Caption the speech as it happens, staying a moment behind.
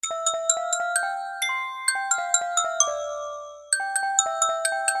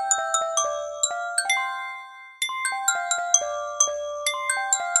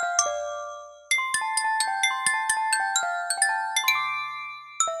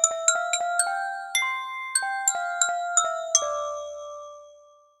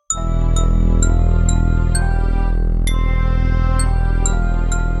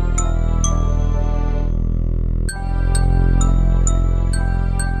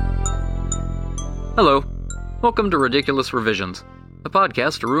Hello, welcome to Ridiculous Revisions, a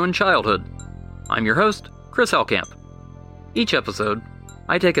podcast to ruin childhood. I'm your host, Chris Hellkamp. Each episode,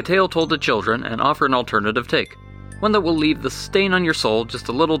 I take a tale told to children and offer an alternative take, one that will leave the stain on your soul just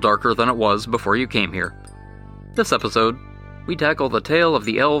a little darker than it was before you came here. This episode, we tackle the tale of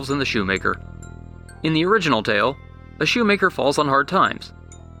the Elves and the Shoemaker. In the original tale, a shoemaker falls on hard times,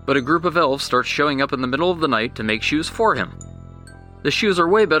 but a group of elves starts showing up in the middle of the night to make shoes for him. The shoes are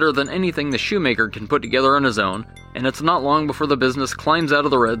way better than anything the shoemaker can put together on his own, and it's not long before the business climbs out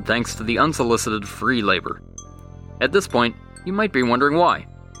of the red thanks to the unsolicited free labor. At this point, you might be wondering why.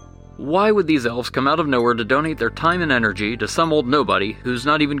 Why would these elves come out of nowhere to donate their time and energy to some old nobody who's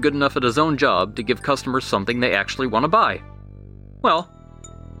not even good enough at his own job to give customers something they actually want to buy? Well,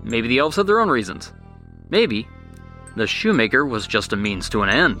 maybe the elves had their own reasons. Maybe the shoemaker was just a means to an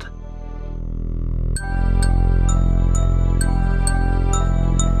end.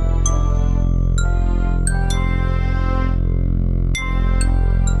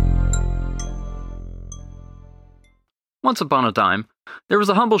 Once upon a time, there was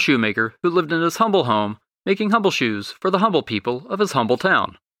a humble shoemaker who lived in his humble home, making humble shoes for the humble people of his humble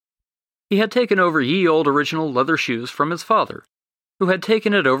town. He had taken over ye old original leather shoes from his father, who had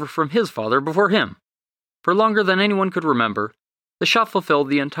taken it over from his father before him. For longer than anyone could remember, the shop fulfilled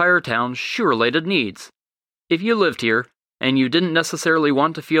the entire town's shoe-related needs. If you lived here, and you didn't necessarily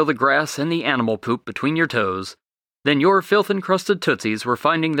want to feel the grass and the animal poop between your toes, then your filth-encrusted tootsies were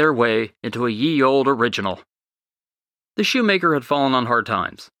finding their way into a ye old original. The shoemaker had fallen on hard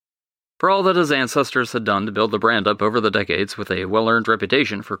times. For all that his ancestors had done to build the brand up over the decades with a well-earned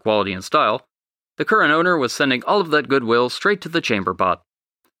reputation for quality and style, the current owner was sending all of that goodwill straight to the chamber pot.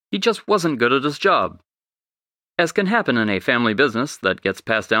 He just wasn't good at his job. As can happen in a family business that gets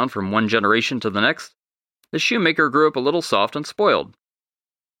passed down from one generation to the next, the shoemaker grew up a little soft and spoiled.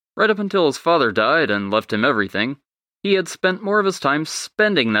 Right up until his father died and left him everything, he had spent more of his time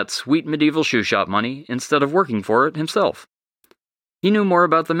spending that sweet medieval shoe shop money instead of working for it himself. He knew more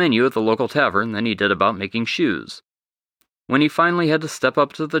about the menu at the local tavern than he did about making shoes. When he finally had to step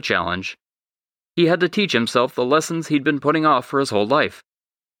up to the challenge, he had to teach himself the lessons he'd been putting off for his whole life.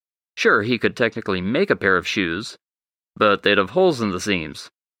 Sure, he could technically make a pair of shoes, but they'd have holes in the seams,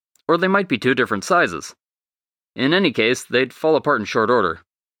 or they might be two different sizes. In any case, they'd fall apart in short order.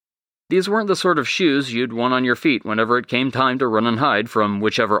 These weren't the sort of shoes you'd want on your feet whenever it came time to run and hide from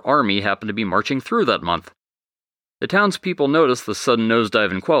whichever army happened to be marching through that month. The townspeople noticed the sudden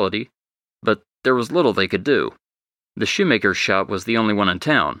nosedive in quality, but there was little they could do. The shoemaker's shop was the only one in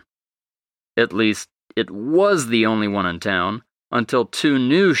town. At least, it was the only one in town until two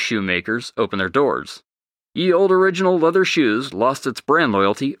new shoemakers opened their doors. Ye old original leather shoes lost its brand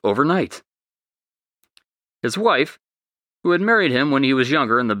loyalty overnight. His wife, who had married him when he was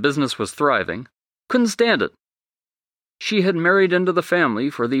younger and the business was thriving, couldn't stand it. She had married into the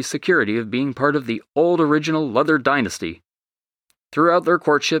family for the security of being part of the old original leather dynasty. Throughout their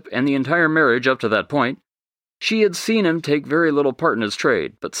courtship and the entire marriage up to that point, she had seen him take very little part in his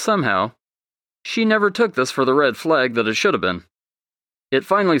trade, but somehow, she never took this for the red flag that it should have been. It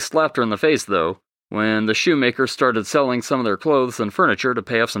finally slapped her in the face, though, when the shoemaker started selling some of their clothes and furniture to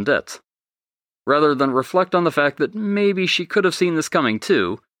pay off some debts. Rather than reflect on the fact that maybe she could have seen this coming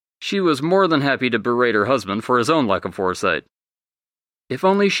too, she was more than happy to berate her husband for his own lack of foresight. If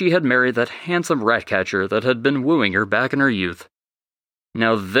only she had married that handsome rat-catcher that had been wooing her back in her youth.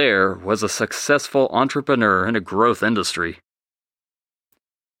 Now there was a successful entrepreneur in a growth industry.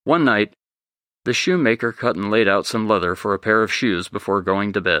 One night, the shoemaker cut and laid out some leather for a pair of shoes before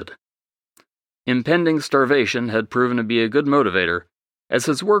going to bed. Impending starvation had proven to be a good motivator, as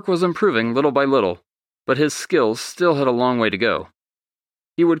his work was improving little by little, but his skills still had a long way to go.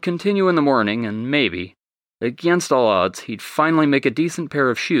 He would continue in the morning, and maybe, against all odds, he'd finally make a decent pair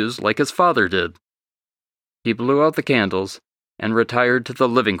of shoes like his father did. He blew out the candles and retired to the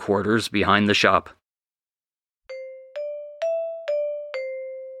living quarters behind the shop.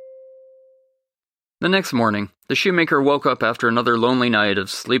 The next morning, the shoemaker woke up after another lonely night of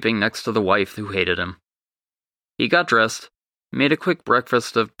sleeping next to the wife who hated him. He got dressed, made a quick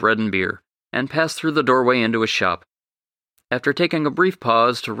breakfast of bread and beer, and passed through the doorway into his shop. After taking a brief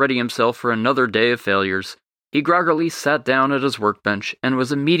pause to ready himself for another day of failures, he groggily sat down at his workbench and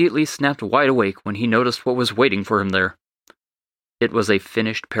was immediately snapped wide awake when he noticed what was waiting for him there. It was a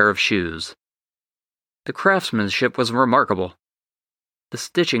finished pair of shoes. The craftsmanship was remarkable. The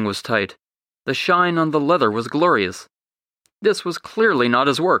stitching was tight. The shine on the leather was glorious. This was clearly not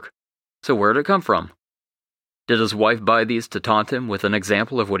his work, so where did it come from? Did his wife buy these to taunt him with an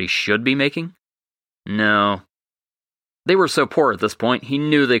example of what he should be making? No. They were so poor at this point, he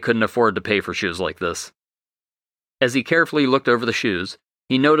knew they couldn't afford to pay for shoes like this. As he carefully looked over the shoes,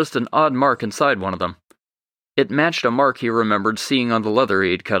 he noticed an odd mark inside one of them. It matched a mark he remembered seeing on the leather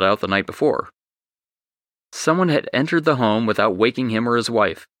he'd cut out the night before. Someone had entered the home without waking him or his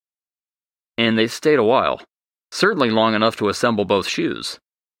wife. And they stayed a while, certainly long enough to assemble both shoes.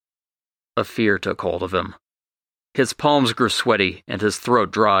 A fear took hold of him. His palms grew sweaty and his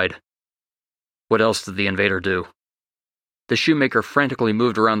throat dried. What else did the invader do? The shoemaker frantically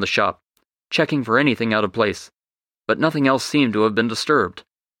moved around the shop, checking for anything out of place, but nothing else seemed to have been disturbed.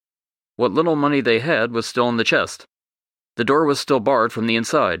 What little money they had was still in the chest. The door was still barred from the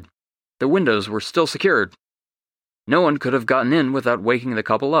inside. The windows were still secured. No one could have gotten in without waking the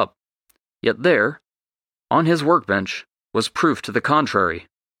couple up. Yet there, on his workbench, was proof to the contrary.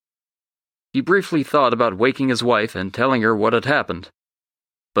 He briefly thought about waking his wife and telling her what had happened.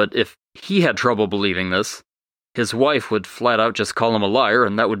 But if he had trouble believing this, his wife would flat out just call him a liar,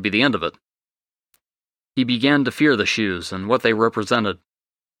 and that would be the end of it. He began to fear the shoes and what they represented.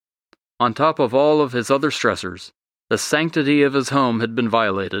 On top of all of his other stressors, the sanctity of his home had been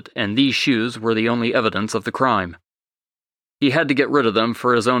violated, and these shoes were the only evidence of the crime. He had to get rid of them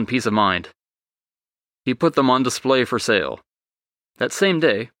for his own peace of mind. He put them on display for sale. That same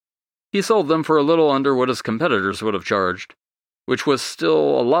day, he sold them for a little under what his competitors would have charged, which was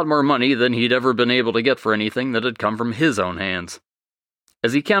still a lot more money than he'd ever been able to get for anything that had come from his own hands.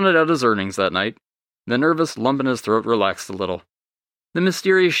 As he counted out his earnings that night, the nervous lump in his throat relaxed a little. The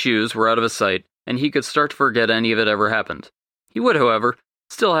mysterious shoes were out of his sight, and he could start to forget any of it ever happened. He would, however,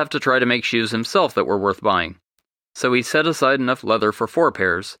 still have to try to make shoes himself that were worth buying. So he set aside enough leather for 4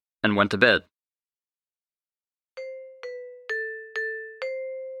 pairs and went to bed.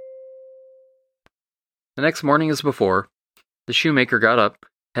 The next morning as before, the shoemaker got up,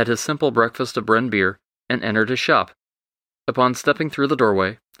 had his simple breakfast of bread and beer, and entered his shop. Upon stepping through the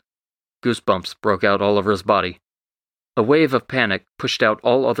doorway, goosebumps broke out all over his body. A wave of panic pushed out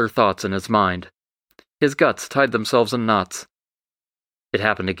all other thoughts in his mind. His guts tied themselves in knots. It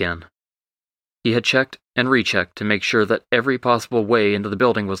happened again. He had checked and rechecked to make sure that every possible way into the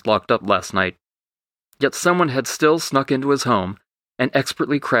building was locked up last night. Yet someone had still snuck into his home and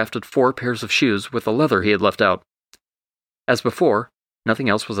expertly crafted 4 pairs of shoes with the leather he had left out. As before, nothing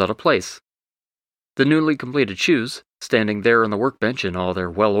else was out of place. The newly completed shoes, standing there on the workbench in all their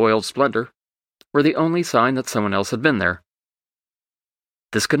well-oiled splendor, were the only sign that someone else had been there.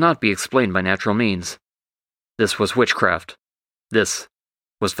 This could not be explained by natural means. This was witchcraft. This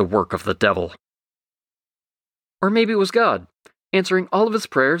was the work of the devil. Or maybe it was God, answering all of his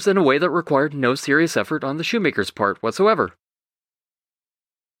prayers in a way that required no serious effort on the shoemaker's part whatsoever.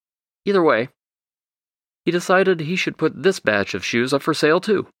 Either way, he decided he should put this batch of shoes up for sale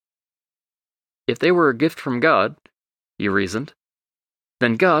too. If they were a gift from God, he reasoned,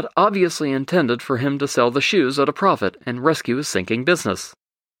 then God obviously intended for him to sell the shoes at a profit and rescue his sinking business.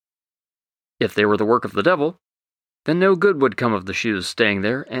 If they were the work of the devil, then no good would come of the shoes staying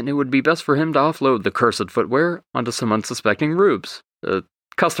there, and it would be best for him to offload the cursed footwear onto some unsuspecting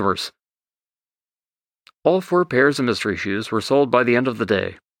customers. All 4 pairs of mystery shoes were sold by the end of the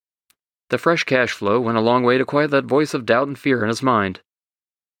day. The fresh cash flow went a long way to quiet that voice of doubt and fear in his mind.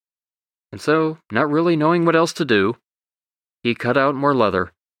 And so, not really knowing what else to do, he cut out more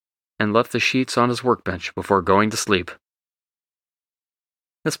leather and left the sheets on his workbench before going to sleep.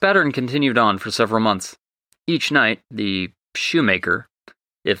 This pattern continued on for several months. Each night, the shoemaker,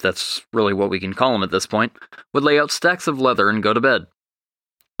 if that's really what we can call him at this point, would lay out stacks of leather and go to bed.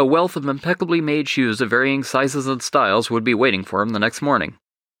 A wealth of impeccably made shoes of varying sizes and styles would be waiting for him the next morning.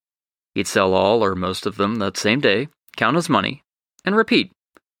 He'd sell all or most of them that same day, count his money, and repeat.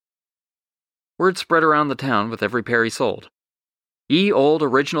 Word spread around the town with every pair he sold. Ye old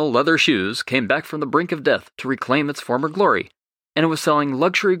original leather shoes came back from the brink of death to reclaim its former glory, and it was selling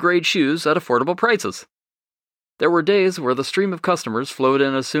luxury-grade shoes at affordable prices. There were days where the stream of customers flowed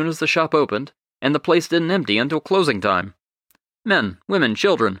in as soon as the shop opened, and the place didn't empty until closing time. Men, women,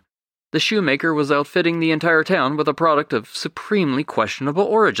 children. The shoemaker was outfitting the entire town with a product of supremely questionable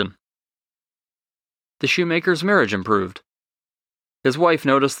origin. The shoemaker's marriage improved. His wife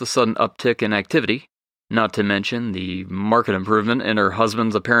noticed the sudden uptick in activity, not to mention the marked improvement in her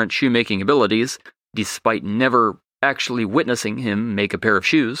husband's apparent shoemaking abilities, despite never actually witnessing him make a pair of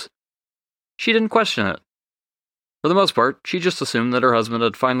shoes. She didn't question it. For the most part, she just assumed that her husband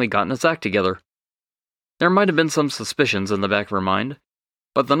had finally gotten his act together. There might have been some suspicions in the back of her mind,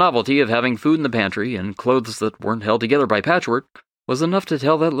 but the novelty of having food in the pantry and clothes that weren't held together by patchwork was enough to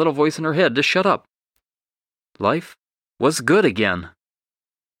tell that little voice in her head to shut up. Life was good again.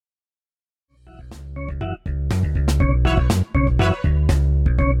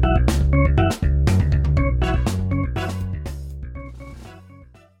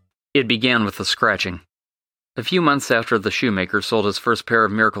 It began with the scratching. A few months after the shoemaker sold his first pair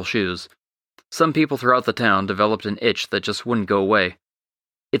of miracle shoes, some people throughout the town developed an itch that just wouldn't go away.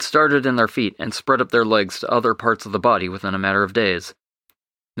 It started in their feet and spread up their legs to other parts of the body within a matter of days.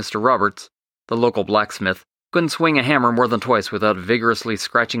 Mr. Roberts, the local blacksmith, couldn't swing a hammer more than twice without vigorously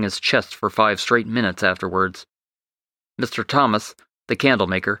scratching his chest for 5 straight minutes afterwards. Mr. Thomas, the candle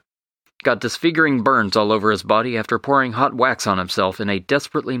maker, got disfiguring burns all over his body after pouring hot wax on himself in a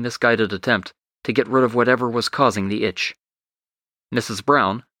desperately misguided attempt to get rid of whatever was causing the itch. Mrs.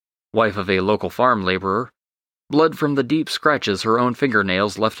 Brown, wife of a local farm laborer, bled from the deep scratches her own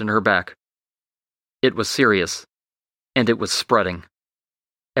fingernails left in her back. It was serious, and it was spreading.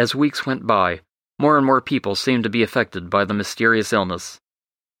 As weeks went by, more and more people seemed to be affected by the mysterious illness.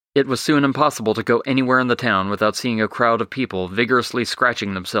 It was soon impossible to go anywhere in the town without seeing a crowd of people vigorously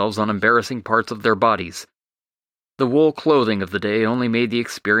scratching themselves on embarrassing parts of their bodies. The wool clothing of the day only made the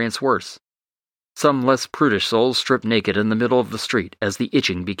experience worse. Some less prudish souls stripped naked in the middle of the street as the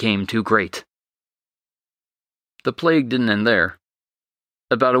itching became too great. The plague didn't end there.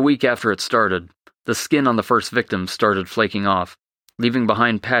 About a week after it started, the skin on the first victim started flaking off, leaving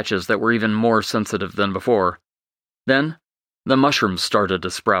behind patches that were even more sensitive than before. Then, the mushrooms started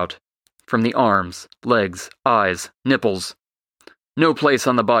to sprout, from the arms, legs, eyes, nipples. No place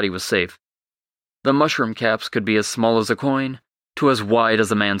on the body was safe. The mushroom caps could be as small as a coin to as wide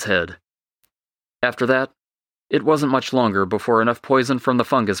as a man's head. After that, it wasn't much longer before enough poison from the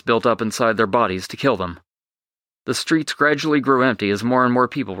fungus built up inside their bodies to kill them. The streets gradually grew empty as more and more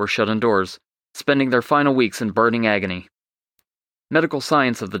people were shut indoors, spending their final weeks in burning agony. Medical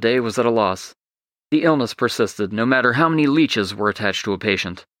science of the day was at a loss. The illness persisted no matter how many leeches were attached to a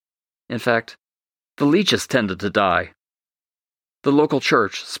patient. In fact, the leeches tended to die. The local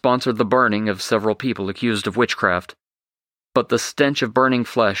church sponsored the burning of several people accused of witchcraft, but the stench of burning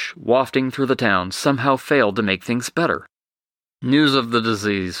flesh wafting through the town somehow failed to make things better. News of the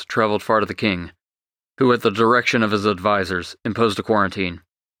disease traveled far to the king, who, at the direction of his advisors, imposed a quarantine.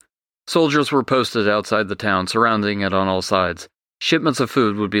 Soldiers were posted outside the town, surrounding it on all sides. Shipments of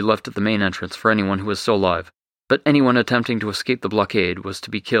food would be left at the main entrance for anyone who was still alive, but anyone attempting to escape the blockade was to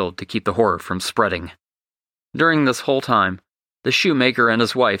be killed to keep the horror from spreading. During this whole time, the shoemaker and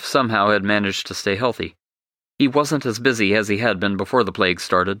his wife somehow had managed to stay healthy. He wasn't as busy as he had been before the plague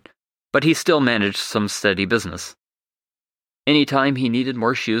started, but he still managed some steady business. Any time he needed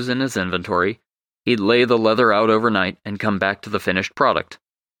more shoes in his inventory, he'd lay the leather out overnight and come back to the finished product.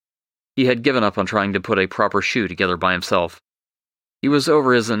 He had given up on trying to put a proper shoe together by himself. He was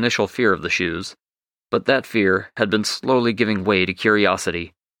over his initial fear of the shoes, but that fear had been slowly giving way to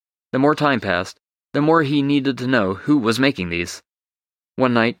curiosity. The more time passed, the more he needed to know who was making these.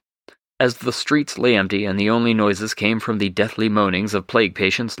 One night, as the streets lay empty and the only noises came from the deathly moanings of plague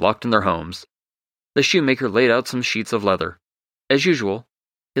patients locked in their homes, the shoemaker laid out some sheets of leather. As usual,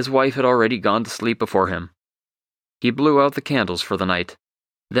 his wife had already gone to sleep before him. He blew out the candles for the night.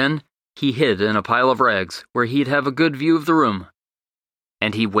 Then he hid in a pile of rags where he'd have a good view of the room.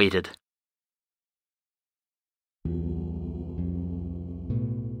 And he waited.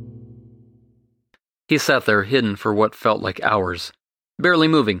 He sat there hidden for what felt like hours, barely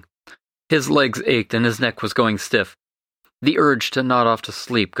moving. His legs ached and his neck was going stiff. The urge to nod off to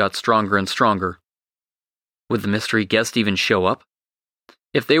sleep got stronger and stronger. Would the mystery guest even show up?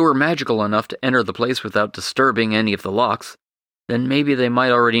 If they were magical enough to enter the place without disturbing any of the locks, then maybe they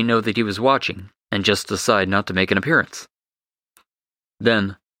might already know that he was watching and just decide not to make an appearance.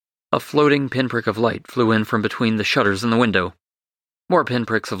 Then, a floating pinprick of light flew in from between the shutters in the window. More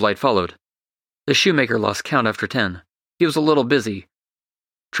pinpricks of light followed. The shoemaker lost count after 10. He was a little busy,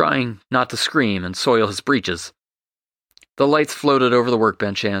 trying not to scream and soil his breeches. The lights floated over the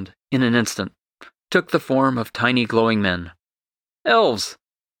workbench and, in an instant, took the form of tiny glowing men. Elves!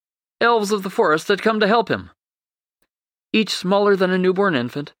 Elves of the forest had come to help him. Each smaller than a newborn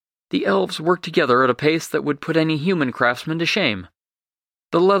infant, the elves worked together at a pace that would put any human craftsman to shame.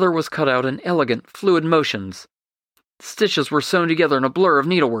 The leather was cut out in elegant, fluid motions. Stitches were sewn together in a blur of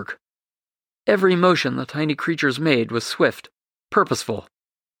needlework. Every motion the tiny creatures made was swift, purposeful,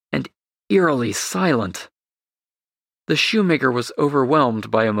 and eerily silent. The shoemaker was overwhelmed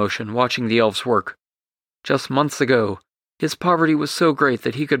by emotion watching the elves work. Just months ago, his poverty was so great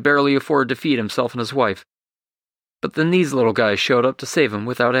that he could barely afford to feed himself and his wife. But then these little guys showed up to save him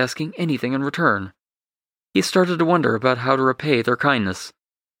without asking anything in return. He started to wonder about how to repay their kindness.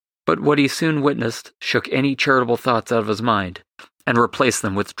 But what he soon witnessed shook any charitable thoughts out of his mind and replaced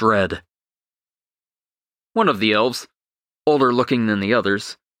them with dread. One of the elves, older looking than the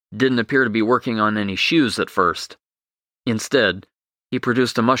others, didn't appear to be working on any shoes at first. Instead, He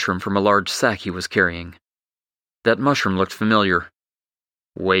produced a mushroom from a large sack he was carrying. That mushroom looked familiar.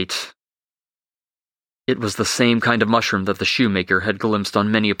 Wait. It was the same kind of mushroom that the shoemaker had glimpsed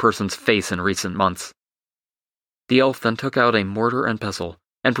on many a person's face in recent months. The elf then took out a mortar and pestle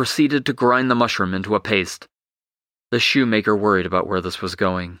and proceeded to grind the mushroom into a paste. The shoemaker worried about where this was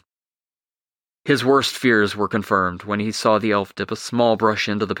going. His worst fears were confirmed when he saw the elf dip a small brush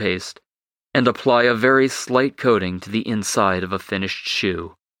into the paste and apply a very slight coating to the inside of a finished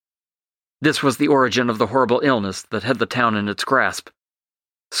shoe. This was the origin of the horrible illness that had the town in its grasp.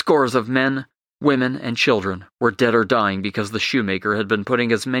 Scores of men, women, and children were dead or dying because the shoemaker had been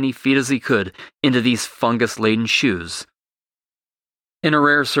putting as many feet as he could into these fungus-laden shoes. In a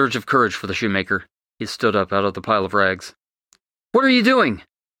rare surge of courage for the shoemaker, he stood up out of the pile of rags. "What are you doing?"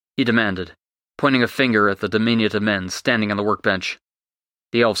 he demanded, pointing a finger at the diminutive men standing on the workbench.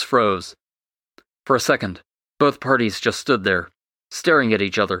 The elves froze. For a second, both parties just stood there, staring at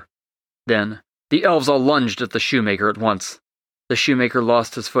each other. Then, the elves all lunged at the shoemaker at once. The shoemaker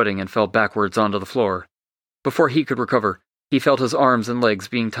lost his footing and fell backwards onto the floor. Before he could recover, he felt his arms and legs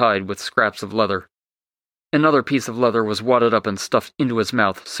being tied with scraps of leather. Another piece of leather was wadded up and stuffed into his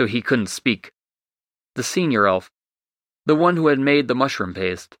mouth so he couldn't speak. The senior elf, the one who had made the mushroom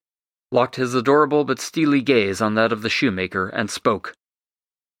paste, locked his adorable but steely gaze on that of the shoemaker and spoke.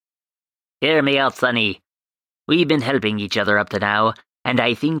 "Hear me out, Sonny. We've been helping each other up to now, and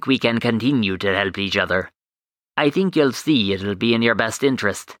I think we can continue to help each other. I think you'll see it'll be in your best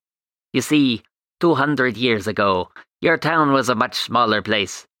interest. You see, 200 years ago, your town was a much smaller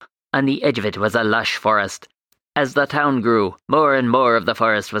place. On the edge of it was a lush forest. As the town grew, more and more of the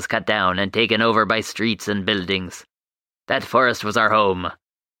forest was cut down and taken over by streets and buildings. That forest was our home.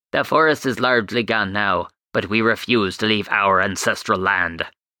 The forest is largely gone now, but we refuse to leave our ancestral land.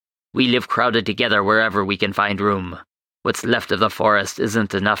 We live crowded together wherever we can find room. What's left of the forest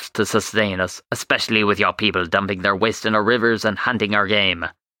isn't enough to sustain us, especially with your people dumping their waste in our rivers and hunting our game.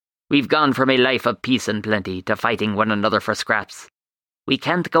 We've gone from a life of peace and plenty to fighting one another for scraps. We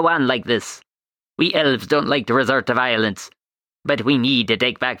can't go on like this. We elves don't like to resort to violence, but we need to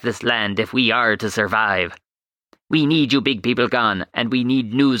take back this land if we are to survive. We need you big people gone, and we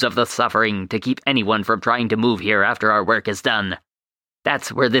need news of the suffering to keep anyone from trying to move here after our work is done.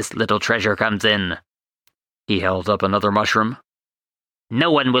 That's where this little treasure comes in." He held up another mushroom.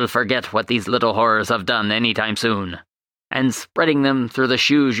 "No one will forget what these little horrors have done anytime soon, and spreading them through the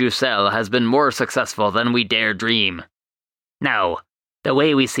shoes you sell has been more successful than we dare dream. Now, the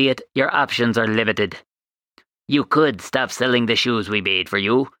way we see it, your options are limited. You could stop selling the shoes we made for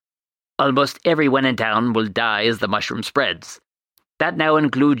you. Almost everyone in town will die as the mushroom spreads. That now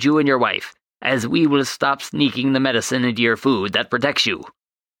includes you and your wife, as we will stop sneaking the medicine into your food that protects you.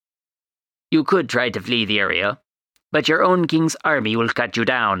 You could try to flee the area, but your own king's army will cut you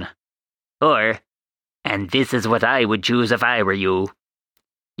down. Or, and this is what I would choose if I were you,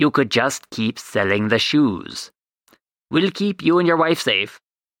 you could just keep selling the shoes. We'll keep you and your wife safe,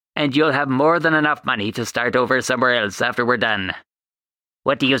 and you'll have more than enough money to start over somewhere else after we're done.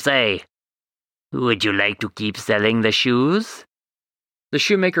 What do you say? Would you like to keep selling the shoes?" The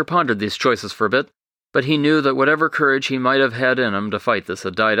shoemaker pondered these choices for a bit, but he knew that whatever courage he might have had in him to fight this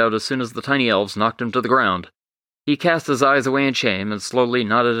had died out as soon as the tiny elves knocked him to the ground. He cast his eyes away in shame and slowly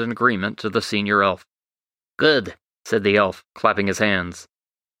nodded in agreement to the senior elf. "Good," said the elf, clapping his hands.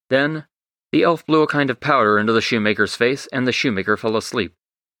 Then, the elf blew a kind of powder into the shoemaker's face, and the shoemaker fell asleep.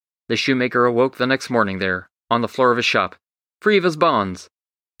 The shoemaker awoke the next morning there, on the floor of his shop, free of his bonds.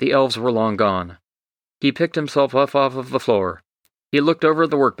 The elves were long gone. He picked himself up off of the floor. He looked over at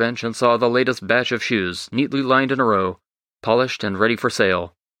the workbench and saw the latest batch of shoes, neatly lined in a row, polished and ready for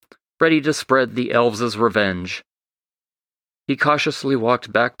sale, ready to spread the elves' revenge. He cautiously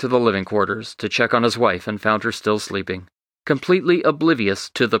walked back to the living quarters to check on his wife and found her still sleeping, completely oblivious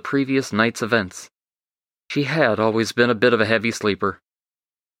to the previous night's events. She had always been a bit of a heavy sleeper.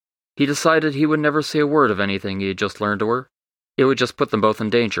 He decided he would never say a word of anything he had just learned to her. It would just put them both in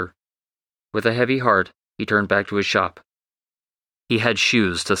danger. With a heavy heart, he turned back to his shop. He had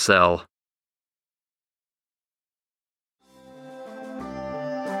shoes to sell.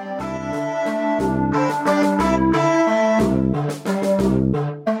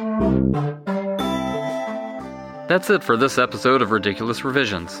 That's it for this episode of Ridiculous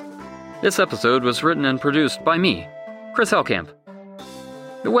Revisions. This episode was written and produced by me, Chris Hellkamp.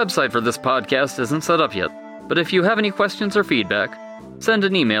 The website for this podcast isn't set up yet, but if you have any questions or feedback, send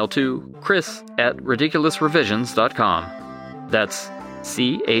an email to chris@ridiculousrevisions.com. That's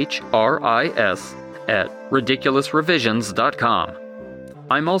CHRIS@ridiculousrevisions.com.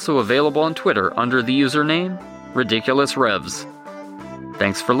 I'm also available on Twitter under the username RidiculousRevs.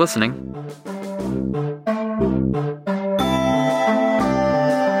 Thanks for listening.